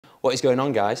What is going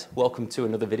on, guys? Welcome to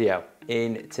another video.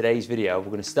 In today's video,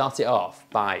 we're going to start it off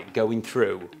by going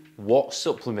through what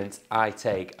supplements I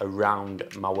take around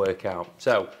my workout.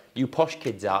 So, you posh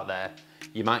kids out there,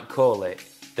 you might call it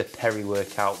the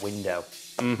peri-workout window.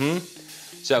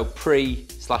 So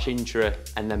pre/intra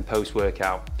and then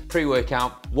post-workout.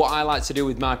 Pre-workout, what I like to do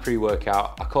with my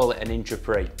pre-workout, I call it an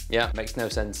intra-pre. Yeah, makes no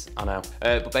sense, I know.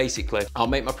 But basically, I'll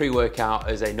make my pre-workout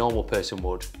as a normal person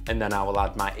would, and then I will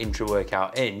add my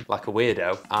intra-workout in, like a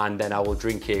weirdo, and then I will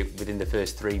drink it within the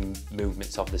first 3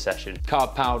 movements of the session.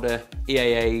 Carb powder,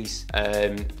 EAAs,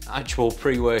 actual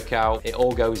pre-workout, it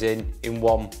all goes in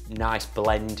one nice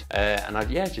blend, and I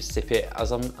just sip it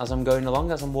as I'm going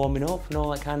along, as I'm warming up and all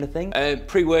that kind of thing.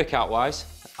 Pre-workout wise,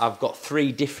 I've got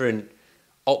 3 different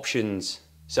options.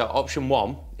 So option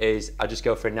 1 is I just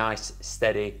go for a nice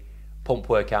steady pump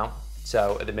workout.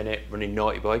 So at the minute running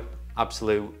Naughty Boy,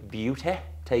 absolute beauty,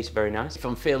 tastes very nice. If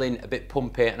I'm feeling a bit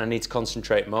pumpy and I need to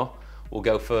concentrate more, we'll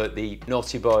go for the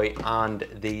Naughty Boy and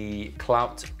the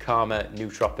Clout Karma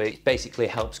Nootropic. It basically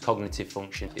helps cognitive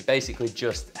function. It basically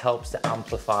just helps to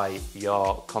amplify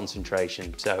your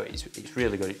concentration. So it's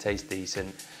really good, it tastes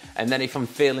decent. And then if I'm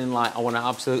feeling like I want to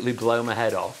absolutely blow my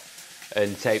head off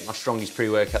and take my strongest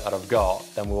pre-workout that I've got,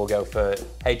 then we'll go for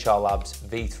HR Labs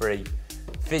V3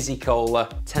 Fizzy Cola,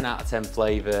 10 out of 10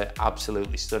 flavour,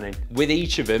 absolutely stunning. With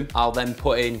each of them, I'll then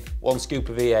put in 1 scoop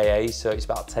of EAA, so it's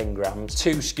about 10 grams,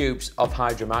 2 scoops of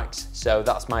Hydromax, so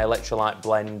that's my electrolyte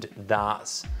blend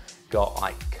that's got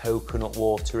like coconut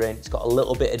water in. It's got a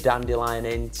little bit of dandelion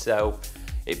in, so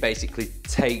it basically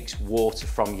takes water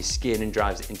from your skin and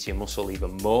drives it into your muscle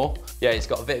even more. Yeah, it's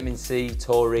got vitamin C,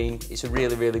 taurine. It's a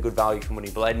really, really good value for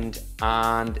money blend.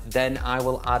 And then I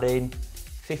will add in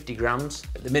 50 grams.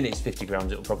 At the minute it's 50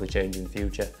 grams, it'll probably change in the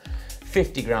future.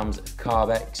 50 grams of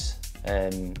Carbex.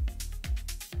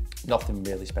 Nothing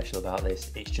really special about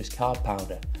this. It's just carb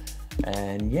powder.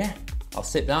 And yeah, I'll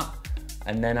sip that.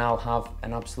 And then I'll have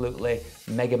an absolutely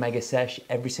mega sesh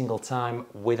every single time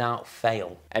without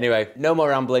fail. Anyway, no more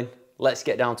rambling. Let's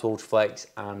get down to Ultraflex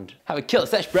and have a killer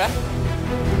sesh, bruh.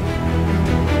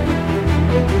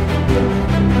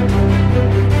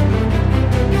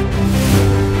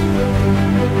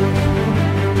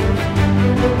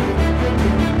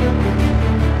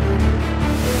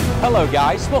 Hello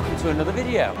guys, welcome to another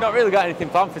video. Not really got anything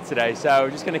planned for today, so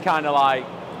just gonna kind of like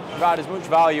provide as much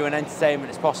value and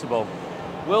entertainment as possible.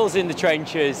 Will's in the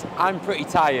trenches, I'm pretty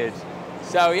tired.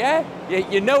 So yeah,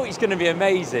 you know it's gonna be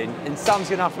amazing, and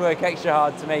Sam's gonna have to work extra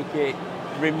hard to make it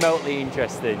remotely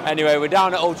interesting. Anyway, we're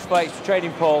down at Ultraflex for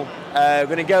training pull. We're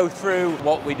gonna go through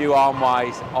what we do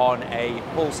arm-wise on a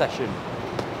pull session.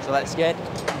 So let's get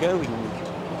going.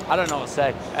 I don't know what to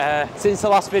say. Since the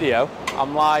last video,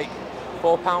 I'm like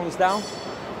 4 pounds down.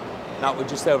 That was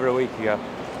just over a week ago.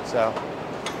 So,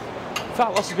 fat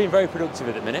loss has been very productive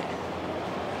at the minute.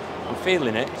 I'm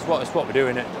feeling it, it's what we're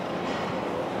doing it.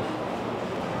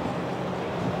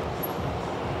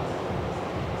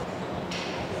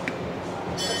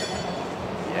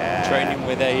 Yeah. Training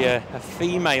with a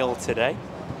female today.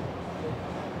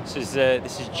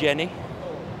 This is Jenny,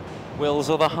 Will's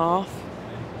other half.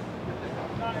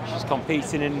 She's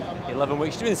competing in 11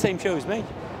 weeks. She's doing the same show as me.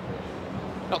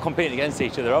 Not competing against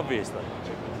each other, obviously.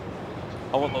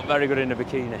 I won't look very good in a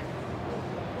bikini.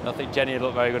 I think Jenny would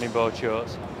look very good in board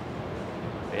shorts.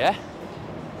 But yeah,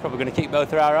 probably going to kick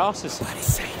both of our asses. Nobody's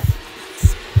safe.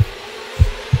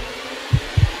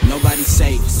 Nobody's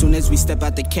safe. Soon as we step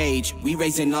out the cage, we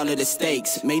raising all of the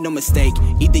stakes. Make no mistake,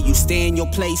 either you stay in your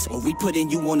place or we putting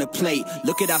you on a plate.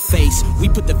 Look at our face, we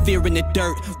put the fear in the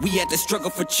dirt. We had to struggle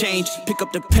for change, pick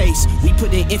up the pace. We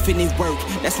put in infinite work,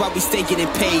 that's why we stay getting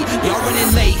paid. Y'all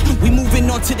running late, we moving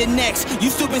on to the next. You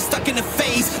still been stuck in the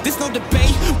phase, there's no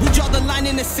debate. We draw the line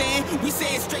in the sand, we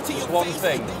say it straight to your face. One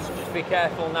thing, just be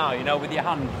careful now, you know, with your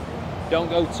hand. Don't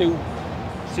go too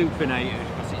supinated,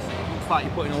 because it looks like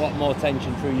you're putting a lot more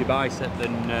tension through your bicep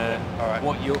than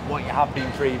what you have been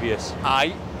previous.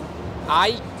 To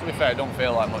be fair, it don't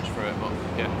feel like much for it, but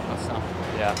yeah, that's sound.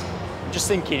 Yeah. Just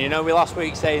thinking, you know, we last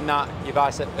week saying that your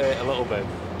bicep hurt a little bit.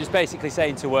 Just basically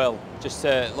saying to Will, just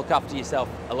look after yourself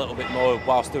a little bit more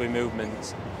whilst doing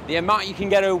movements. The amount you can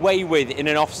get away with in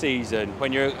an off season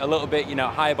when you're a little bit, you know,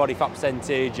 higher body fat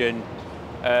percentage and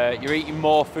you're eating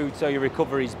more food so your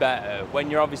recovery's better. When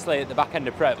you're obviously at the back end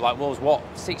of prep, like Will's what,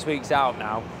 6 weeks out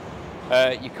now,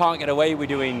 you can't get away with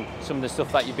doing some of the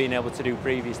stuff that you've been able to do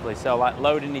previously. So like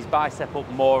loading his bicep up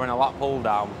more in a lat pull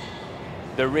down,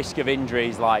 the risk of injury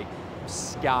is like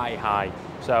sky high.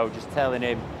 So just telling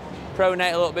him,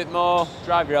 pronate a little bit more,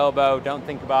 drive your elbow, don't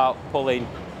think about pulling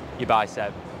your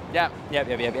bicep. Yep.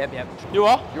 You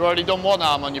what? You already done one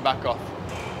arm on your back off?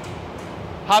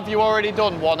 Have you already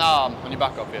done one arm on your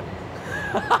back up here?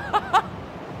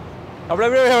 We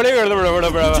draw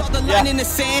the line in the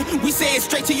sand, we say it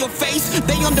straight to your face.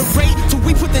 They underrate, so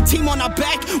we put the team on our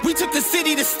back. We took the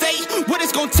city to state, what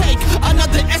it's gonna take.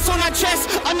 Another S on our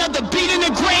chest, another beat in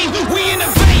the grave. We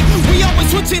innovate, we always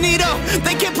switching it up.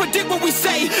 They can't predict what we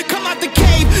say, come out the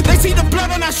cave. They see the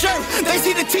blood on our shirt, they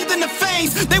see the teeth in the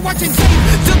fangs. They watching tape,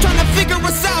 still trying to figure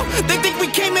us out. They think we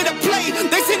came here to play,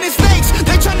 they sending snakes.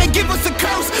 They trying to give us a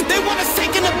curse, they want us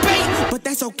taking the bait. But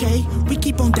that's okay, we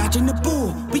keep on dodging the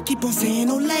bull. We keep on saying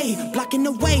Olay, blocking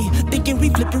the way, thinking we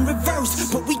flipping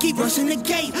reverse, but we keep rushing the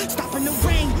gate, stopping the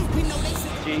rain. We know they say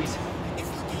Jeez.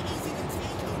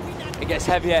 It gets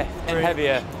heavier and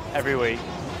heavier every week.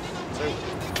 they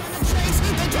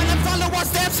trying to follow our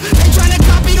steps, they trying to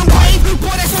copy the wave.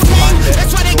 Boy, that's your name,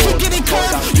 that's why they keep getting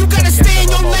curved. You gotta stay in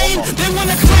your lane. They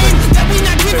wanna claim that we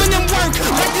not giving them work,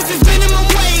 like this is minimum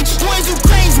wage. Boys, you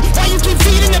crazy, why you keep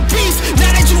feeding the beast?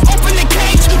 Now that you open the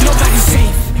cage, nobody's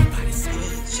safe.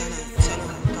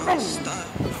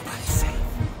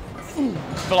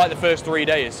 For like the first 3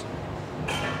 days.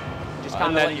 Just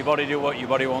kind of let your body do what your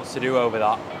body wants to do over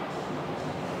that.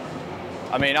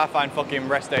 I mean, I find fucking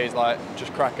rest days like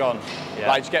just crack on. Yeah.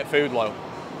 Like just get food low.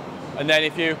 And then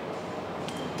if you,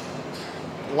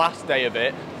 last day of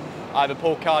it, either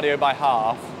pull cardio by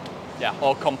half, Yeah.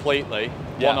 or completely,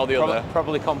 Yeah, one or the other.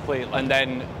 Probably completely. And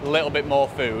then a little bit more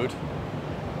food.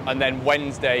 And then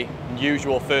Wednesday,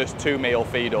 usual first 2 meal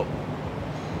feed up.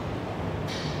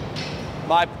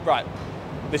 Right,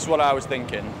 this is what I was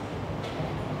thinking.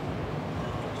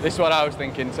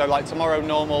 So like tomorrow,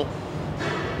 normal,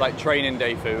 like training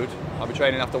day food. I'll be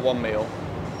training after 1 meal.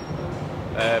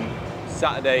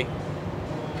 Saturday,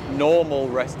 normal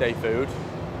rest day food.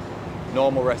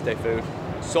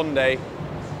 Sunday,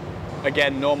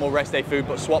 again, normal rest day food,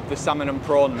 but swap the salmon and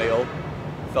prawn meal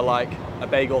for like a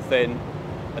bagel thin,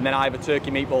 and then either turkey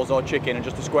meatballs or chicken and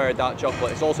just a square of dark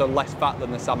chocolate. It's also less fat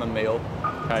than the salmon meal.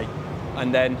 Okay.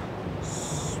 And then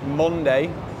Monday,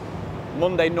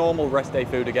 normal rest day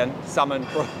food again, salmon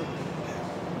prawns.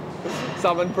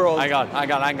 Hang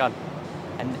on.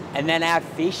 And then I have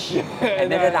fish,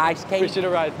 and then a rice cake. Fish and a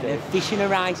rice cake. And fish and a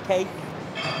rice cake.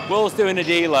 Will's doing a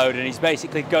deload, and he's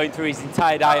basically going through his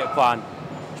entire diet plan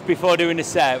before doing the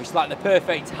set, which is like the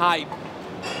perfect hype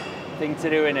thing to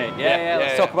do, innit? Yeah.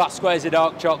 Let's talk about squares of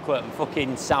dark chocolate and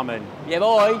fucking salmon. Yeah,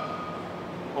 boy.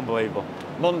 Unbelievable.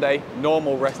 Monday,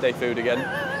 normal rest day food again.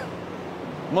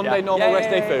 Normal rest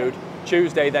day food.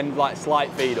 Tuesday, then like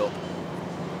slight feed up.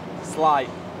 Slight.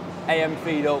 AM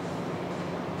feed up.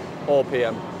 Or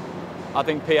PM. I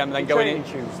think PM then going in.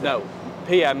 Tuesday. No,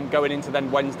 PM going into then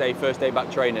Wednesday, first day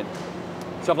back training.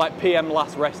 So I've like PM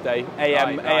last rest day,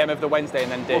 AM AM of the Wednesday,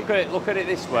 and then dig. Look at it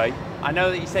this way. I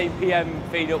know that you're saying PM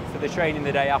feed up for the training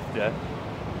the day after,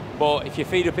 but if you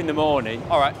feed up in the morning,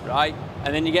 all right,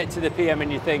 and then you get to the PM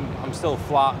and you think, I'm still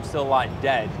flat, I'm still like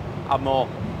dead, add more.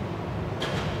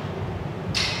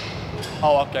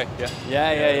 Oh, okay,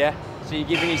 yeah. So you're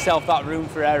giving yourself that room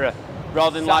for error,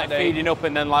 rather than Saturday, like feeding up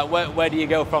and then like, where do you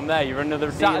go from there? You're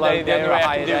another Saturday, deload the only day or way a I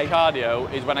higher can do day. cardio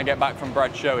is when I get back from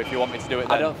Brad's show, if you want me to do it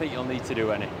then. I don't think you'll need to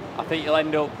do any. I think you'll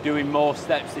end up doing more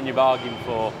steps than you bargained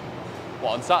for.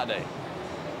 What, on Saturday?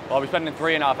 Well, I'll be spending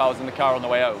 3.5 hours in the car on the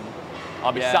way home.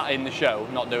 I'll be sat in the show,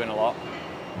 not doing a lot.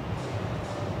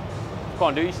 Go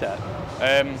on, do your set.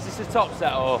 Is this the top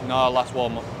set or? No, last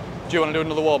warm-up. Do you want to do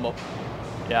another warm-up?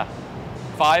 Yeah.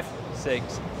 5?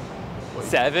 6,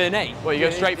 7, 8. Well, you go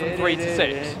straight from 3 to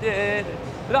 6? Was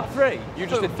that 3? You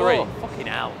just did 3. Fucking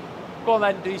hell. Go on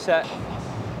then, do your set.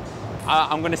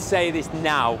 I'm going to say this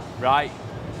now, right?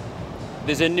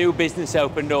 There's a new business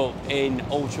opened up in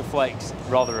Ultraflex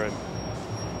Rotherham.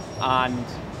 And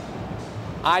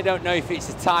I don't know if it's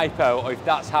a typo or if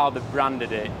that's how they've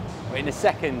branded it. But in a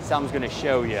second, Sam's going to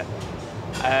show you.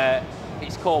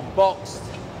 It's called Boxed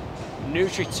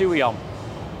Nutrituion.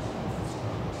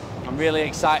 I'm really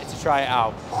excited to try it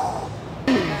out.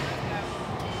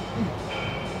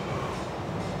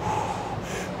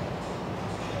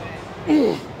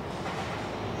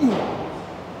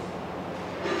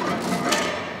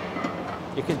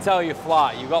 You can tell you're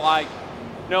flat. You've got like,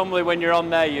 normally when you're on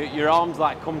there, your arms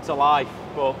like come to life,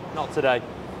 but not today.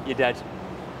 You're dead.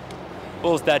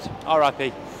 Bull's dead,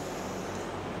 R.I.P.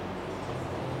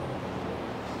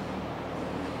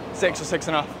 6 or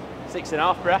 6.5?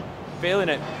 6.5, bruh. Feeling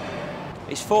it.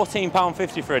 It's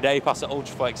 £14.50 for a day pass at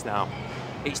Ultraflex now.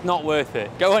 It's not worth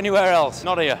it. Go anywhere else,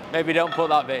 not here. Maybe don't put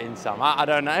that bit in, Sam. I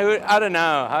don't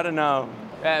know.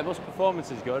 Yeah, Bus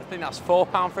Performance is good. I think that's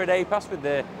 £4 for a day pass with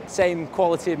the same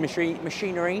quality of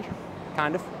machinery,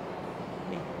 kind of.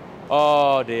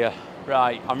 Oh dear.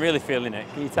 Right, I'm really feeling it.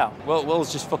 Can you tell?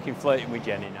 Will's just fucking flirting with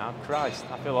Jenny now. Christ,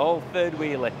 I feel a whole third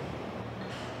wheelie.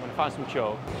 I'm gonna find some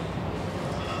chalk.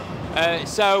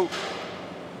 So,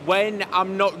 when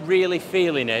I'm not really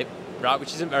feeling it, right,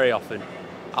 which isn't very often,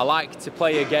 I like to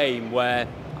play a game where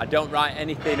I don't write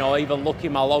anything or even look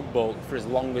in my logbook for as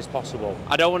long as possible.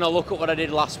 I don't want to look at what I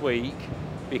did last week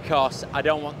because I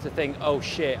don't want to think, oh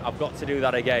shit, I've got to do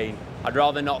that again. I'd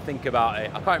rather not think about it.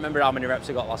 I can't remember how many reps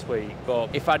I got last week, but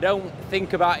if I don't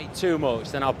think about it too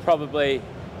much, then I'll probably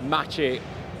match it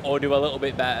or do a little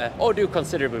bit better or do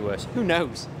considerably worse. Who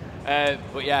knows?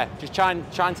 But yeah, just trying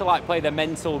to like play the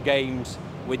mental games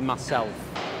with myself.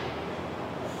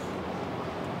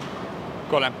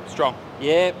 Go on then, strong.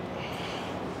 Yep.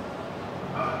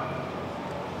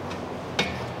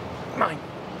 Mine.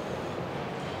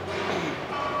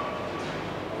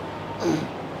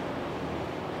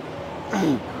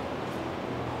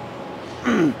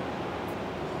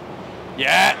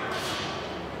 Yeah.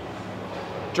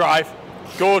 Drive.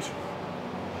 Good.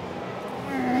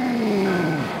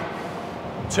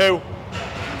 2.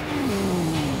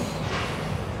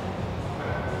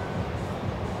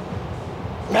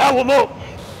 Now one more.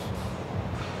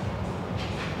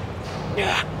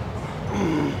 Yeah.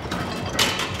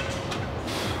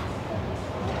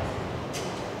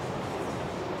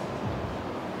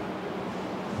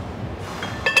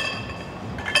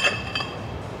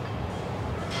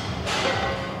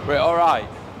 We're all right.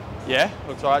 Yeah,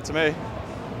 looks all right to me.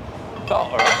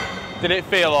 Felt all right. Did it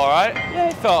feel all right? Yeah,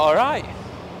 it felt all right.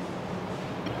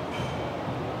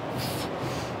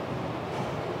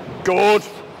 Good.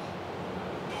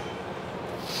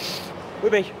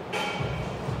 Wibby.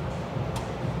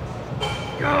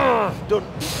 Done.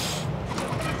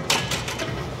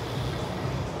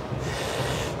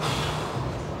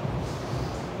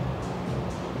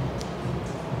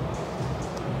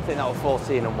 I think that was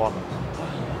 14 and 1.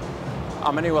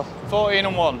 How many were? 14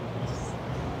 and 1.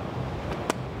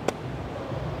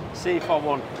 See if I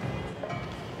won.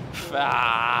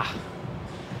 Ah.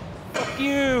 Fuck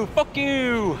you, fuck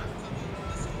you.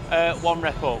 1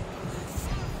 rep up.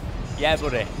 Yeah,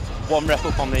 buddy. 1 rep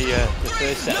up on the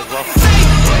first set as well.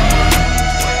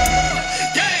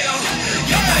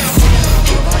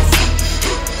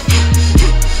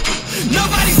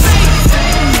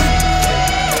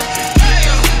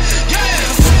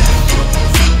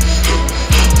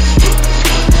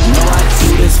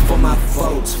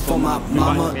 For my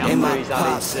mama and my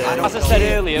pops. As I said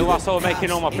earlier, whilst I was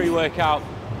making all my pre-workout,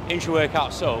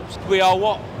 intra-workout subs, we are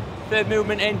what? 3rd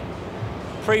movement in?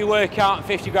 Pre-workout and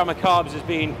 50 gram of carbs has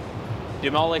been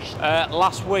demolished.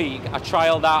 Last week, I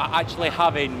trialled out actually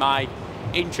having my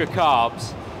intra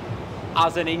carbs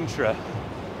as an intra.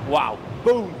 Wow,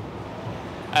 boom.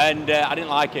 And I didn't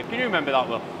like it. Can you remember that,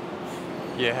 Will?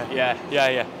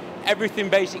 Yeah. Everything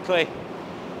basically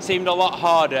seemed a lot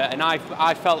harder and I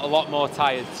felt a lot more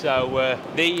tired. So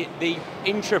the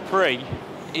intra pre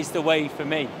is the way for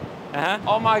me.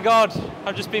 Oh my God,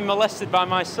 I've just been molested by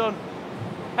my son.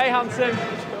 Hey, handsome.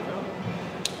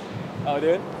 How are you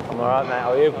doing? I'm all right, mate.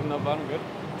 How are you? I'm not bad, I'm good.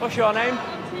 What's your name?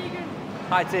 Tegan.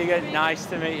 Hi, Tegan. Nice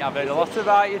to meet you. I've heard a lot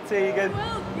about you, Tegan.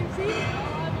 Well, you've seen it.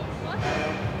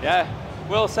 Yeah.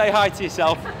 Will, say hi to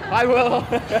yourself. I will.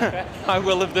 I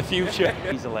will of the future.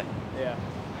 Easily. Yeah.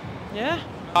 Yeah.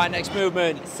 All right, next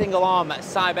movement, single arm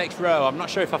Cybex row. I'm not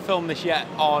sure if I filmed this yet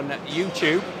on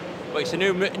YouTube, but it's a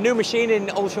new machine in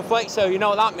Ultraflex, so you know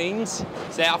what that means.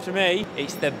 Say it after me.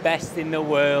 It's the best in the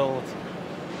world.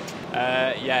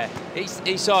 Yeah,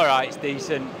 it's all right. It's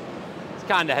decent. It's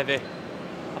kind of heavy.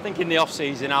 I think in the off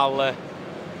season I'll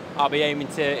be aiming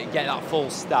to get that full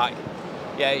stack.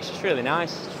 Yeah, it's just really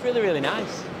nice. It's really, really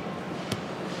nice.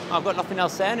 I've got nothing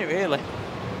else saying it really.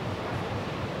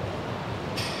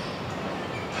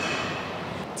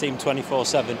 Team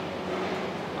 24/7.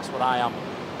 That's what I am.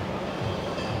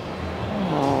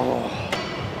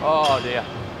 Oh dear.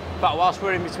 But whilst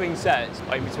we're in between sets,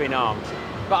 or in between arms,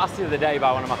 I got asked the other day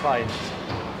by one of my clients,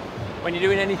 when you're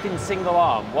doing anything single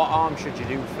arm, what arm should you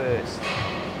do first?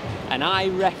 And I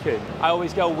reckon I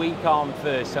always go weak arm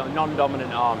first, so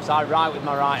non-dominant arm. So I write with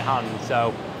my right hand,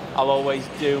 so I'll always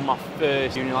do my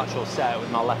first unilateral set with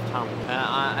my left hand.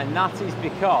 And that is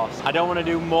because I don't want to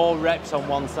do more reps on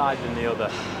one side than the other.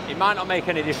 It might not make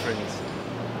any difference,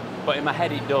 but in my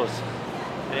head it does.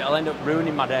 And it'll end up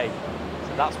ruining my day.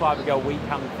 So that's why we go weak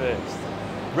hand first.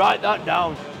 Write that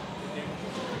down.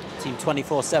 Team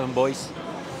 24/7, boys.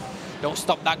 Don't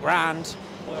stop that grind.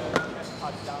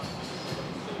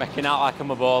 Making out like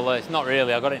I'm a baller. It's not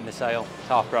really, I got it in the sale. It's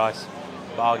half price.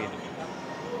 Bargain.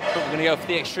 But we're going to go for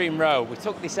the extreme row. We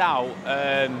took this out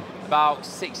about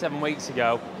 6-7 weeks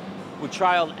ago. we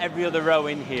trialed every other row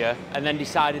in here and then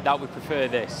decided that we prefer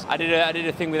this. I did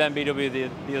a thing with MBW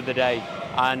the other day,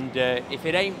 and if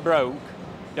it ain't broke,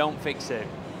 don't fix it.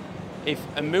 If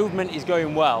a movement is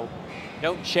going well,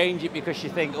 don't change it because you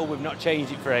think, oh, we've not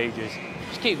changed it for ages.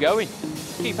 Just keep going.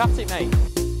 Keep at it, mate.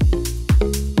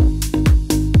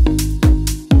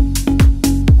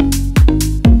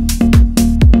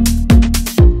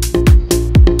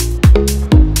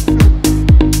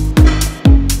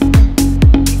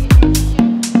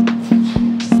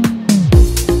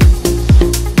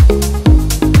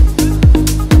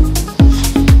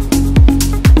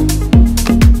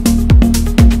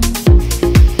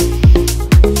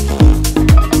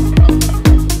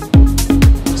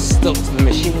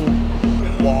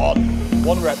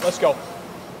 One rep, let's go.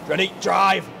 Ready,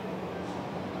 drive.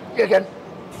 Again.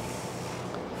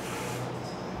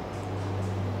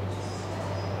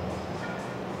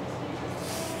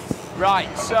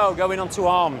 Right, so going on to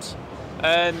arms.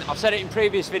 I've said it in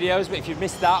previous videos, but if you've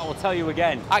missed that, I'll tell you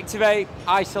again. Activate,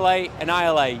 isolate,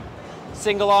 annihilate.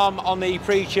 Single arm on the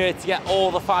preacher to get all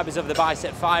the fibers of the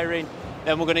bicep firing.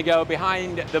 Then we're gonna go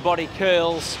behind the body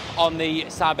curls on the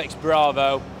Cybex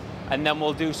Bravo. And then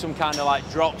we'll do some kind of like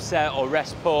drop set or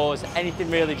rest pause, anything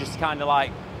really just to kind of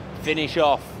like finish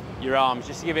off your arms,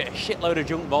 just to give it a shitload of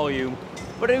junk volume.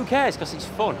 But who cares, because it's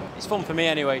fun. It's fun for me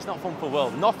anyway, it's not fun for Will.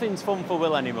 Nothing's fun for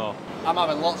Will anymore. I'm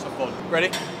having lots of fun.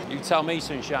 Ready? You tell me,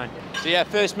 sunshine. So yeah,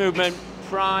 first movement,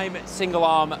 prime single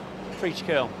arm preacher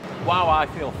curl. Wow, I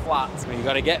feel flat. I mean, you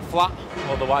gotta get flat,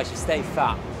 otherwise you stay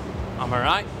fat. Am I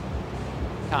right?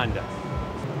 Kinda.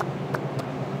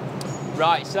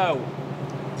 Right, so,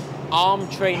 arm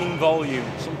training volume,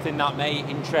 something that may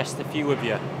interest a few of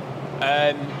you.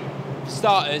 For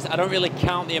starters, I don't really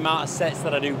count the amount of sets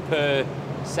that I do per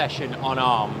session on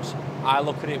arms. I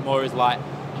look at it more as like,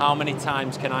 how many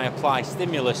times can I apply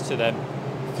stimulus to them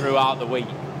throughout the week?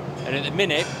 And at the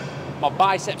minute, my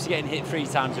biceps are getting hit 3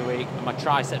 times a week and my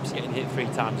triceps are getting hit 3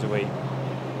 times a week.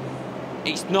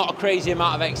 It's not a crazy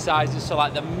amount of exercises, so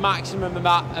like the maximum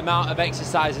amount of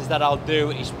exercises that I'll do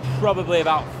is probably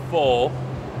about 4.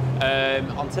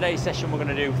 On today's session, we're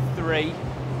going to do 3,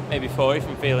 maybe 4 if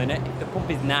I'm feeling it. If the pump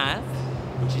is nice,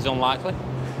 which is unlikely.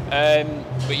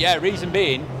 But yeah, reason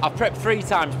being, I've prepped 3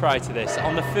 times prior to this.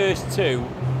 On the first 2,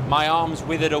 my arms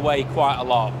withered away quite a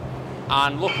lot.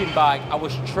 And looking back, I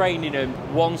was training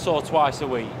them once or twice a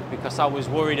week because I was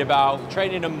worried about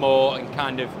training them more and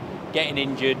kind of getting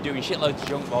injured, doing shitloads of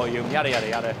junk volume, yada, yada,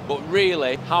 yada. But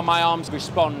really, how my arms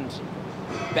respond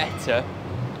better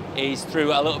is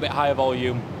through a little bit higher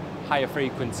volume, higher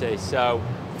frequency. So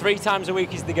 3 times a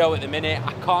week is the go at the minute.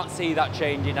 I can't see that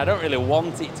changing. I don't really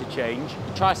want it to change.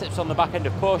 Triceps on the back end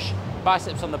of push,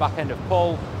 biceps on the back end of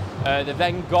pull. They've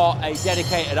then got a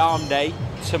dedicated arm day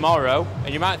tomorrow.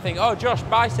 And you might think, oh Josh,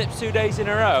 biceps 2 days in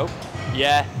a row?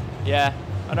 Yeah,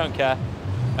 I don't care.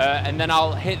 And then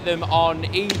I'll hit them on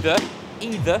either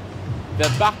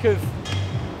the back of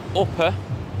upper,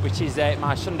 which is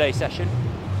my Sunday session,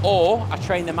 or I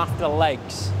train them after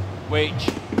legs, which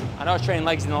I know I trained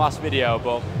legs in the last video,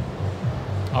 but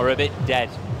are a bit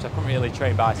dead, so I couldn't really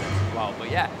train biceps as well.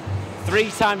 But yeah, 3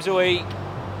 times a week,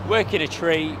 working a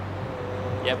treat.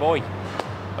 Yeah, boy.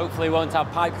 Hopefully we won't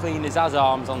have pipe cleaners as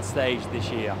arms on stage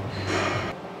this year.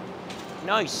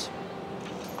 Nice.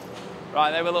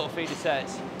 Right, they were little feeder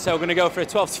sets. So we're gonna go for a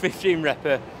 12 to 15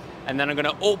 repper, and then I'm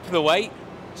gonna up the weight.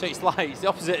 So it's the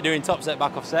opposite of doing top set,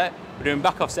 back off set. We're doing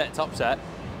back off set, top set,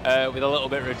 with a little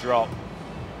bit of a drop.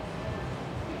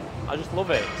 I just love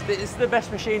it. It's the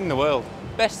best machine in the world.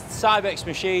 Best Cybex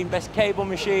machine, best cable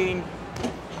machine,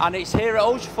 and it's here at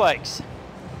Ultraflex,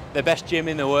 the best gym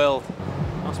in the world.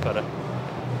 That's better.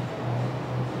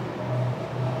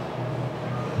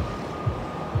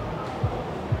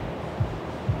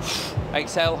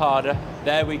 Exhale harder.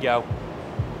 There we go.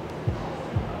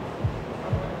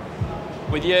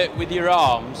 With your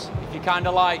arms, if you kind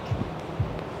of like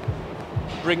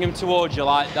bring them towards you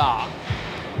like that,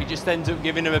 it just ends up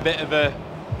giving them a bit of a,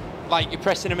 like you're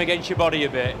pressing them against your body a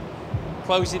bit,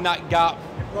 closing that gap.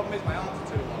 The problem is my arms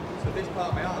are too long. So this part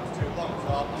of my arms are too long,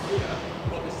 so I'm here,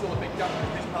 but there's still a big gap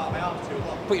because this part of my arms are too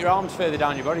long. Put your arms further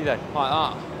down your body then, like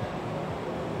that.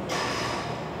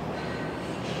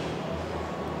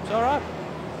 It's all right.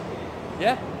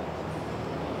 Yeah.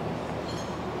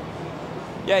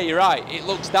 Yeah, you're right. It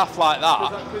looks daft like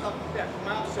that.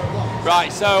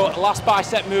 Right, so last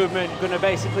bicep movement, gonna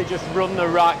basically just run the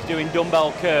rack doing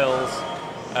dumbbell curls.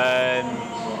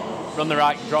 Run the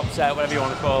rack, drop set, whatever you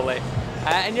want to call it.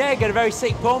 And yeah, get a very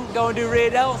sick pump, go and do rear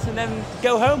delts and then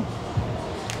go home.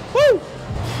 Woo!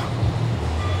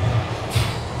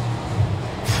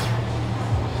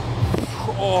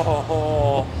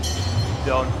 Oh,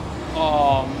 done.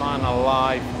 Oh, man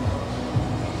alive.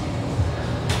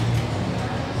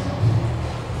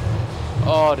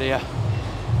 Oh dear.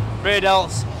 3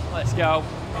 adults, let's go.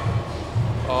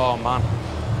 Oh man.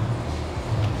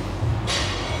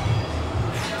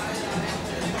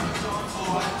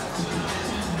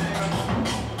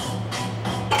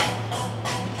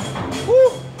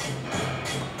 Woo!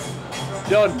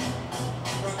 Done.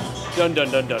 Done,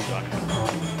 done, done, done, done.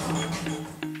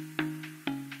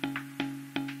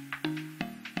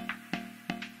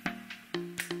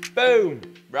 Boom!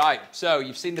 Right, so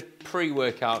you've seen the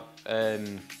pre-workout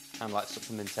kind of like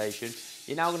supplementation.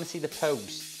 You're now going to see the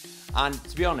post. And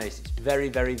to be honest, it's very,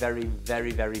 very, very,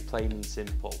 very, very plain and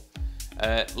simple.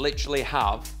 Literally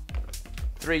have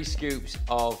 3 scoops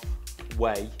of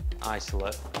whey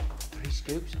isolate. 3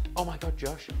 scoops? Oh my God,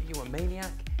 Josh, are you a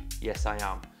maniac? Yes, I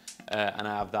am. And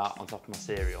I have that on top of my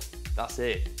cereal. That's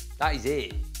it. That is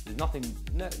it. There's nothing,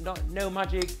 no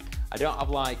magic. I don't have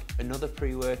like another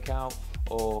pre-workout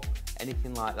or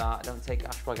anything like that. I don't take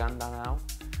ashwagandha now.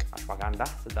 Ashwagandha,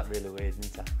 said that really weird,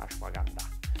 didn't I? Ashwagandha.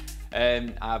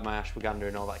 I have my ashwagandha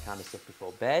and all that kind of stuff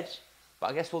before bed, but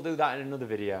I guess we'll do that in another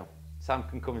video. Sam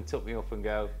can come and tuck me up and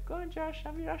go on Josh,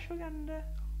 have your ashwagandha.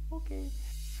 Okay.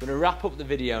 I'm gonna wrap up the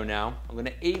video now. I'm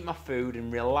gonna eat my food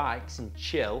and relax and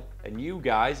chill, and you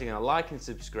guys are gonna like and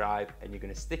subscribe, and you're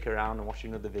gonna stick around and watch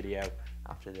another video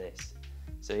after this.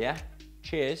 So yeah,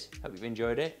 cheers, hope you've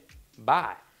enjoyed it.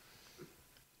 Bye.